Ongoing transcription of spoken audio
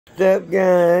What's up,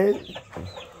 guys?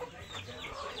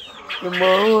 Good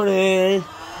morning.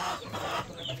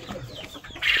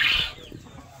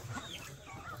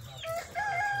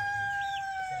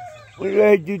 What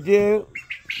did you do?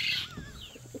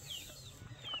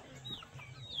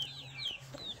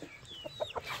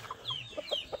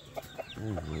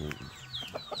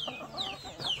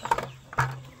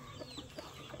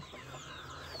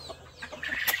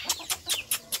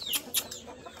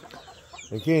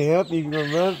 I can't help you, you're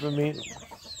gonna run from me.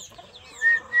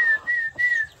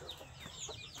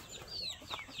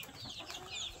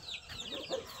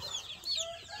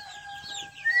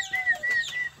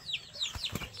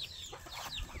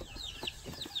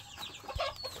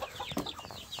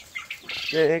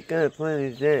 What kind of plant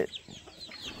is that?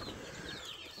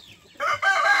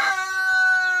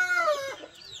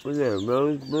 What's that, a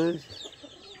rose bush?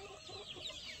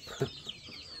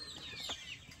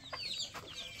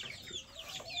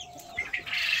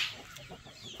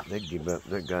 They give up.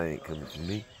 That guy ain't coming to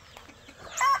me.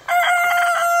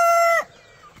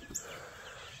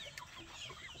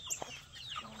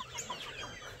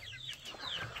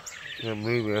 I'll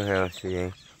move your house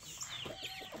today.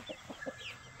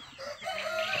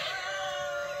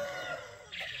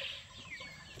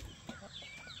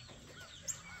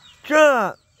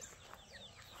 Trump!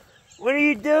 What are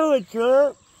you doing,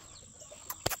 Trump?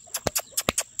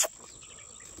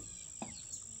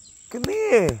 Come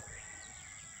here.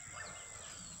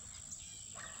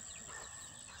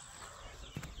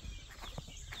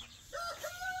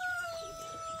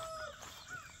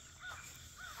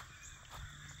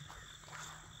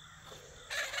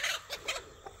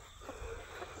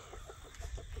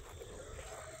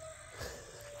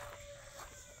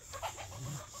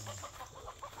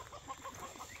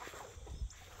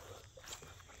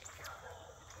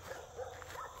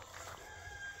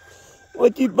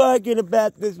 What you barking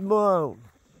about this morning?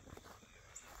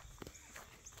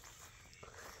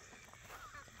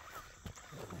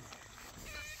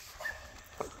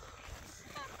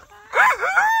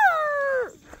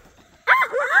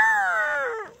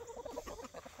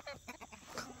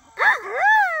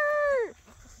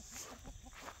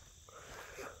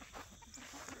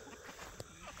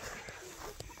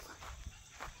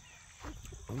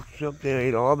 Something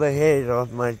ate all the heads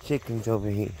off my chickens over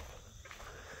here.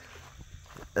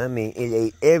 I mean, it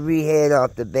ate every head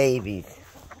off the babies.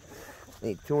 It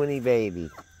ate 20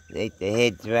 babies. It ate the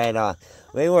heads right off.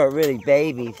 They weren't really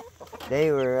babies.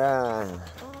 They were,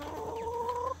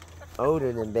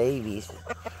 older than babies.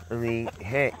 I mean,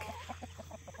 heck.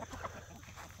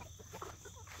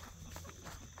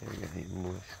 I got any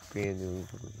more scandals.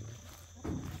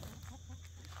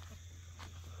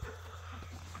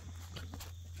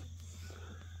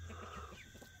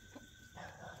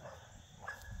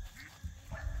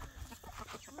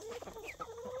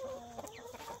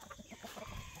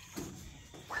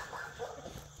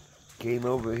 Came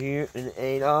over here and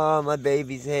ate all my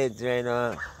baby's heads right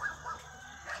off.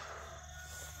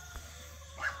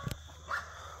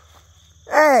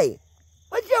 Hey,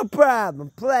 what's your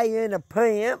problem, playing a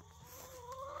pimp?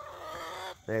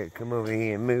 Hey, come over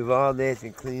here and move all this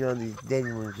and clean all these dead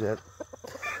ones up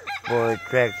before it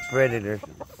attracts predators.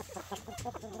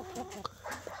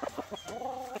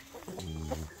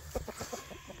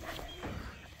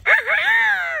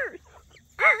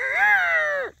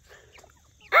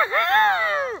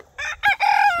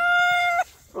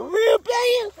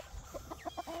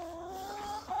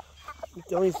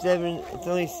 It's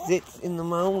only 6 in the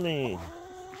morning.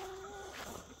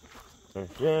 Or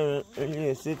 7,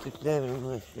 yeah, 6 or 7,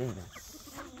 I'm not sure.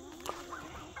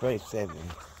 Probably 7.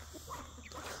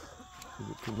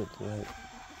 Too much light.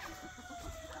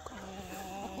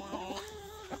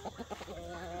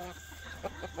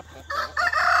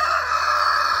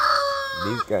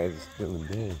 These guys are still in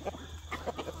bed.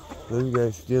 Those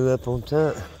guys still up on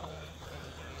top.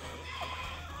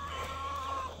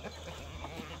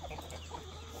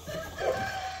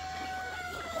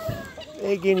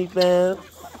 Hey, guinea pig.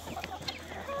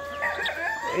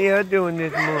 How y'all doing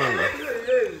this morning?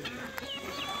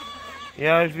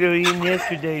 Y'all still eating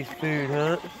yesterday's food,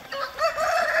 huh?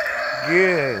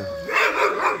 Good.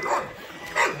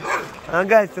 I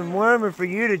got some wormer for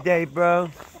you today, bro.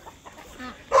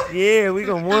 Yeah, we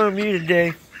gonna worm you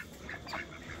today.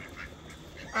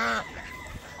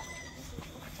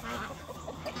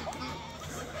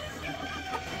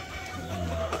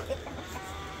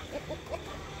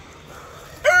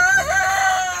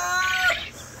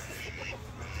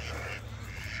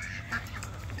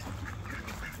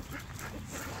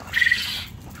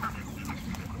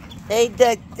 Hey,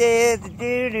 duck tails,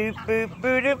 doo doo boop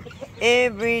boop.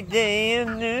 Every day a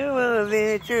new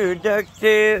adventure,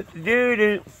 ducktail,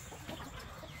 doo-doo.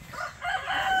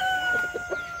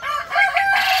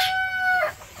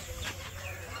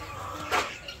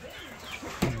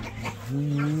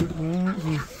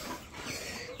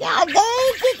 Y'all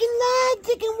dang chicken line,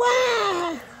 chicken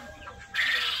wire.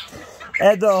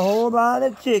 That's a whole lot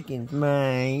of chickens,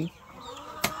 man.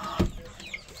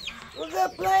 What's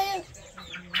up, player?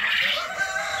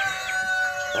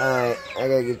 Alright, I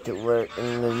gotta get to work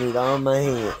and I need all my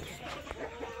hands.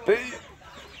 Peace.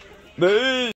 Peace.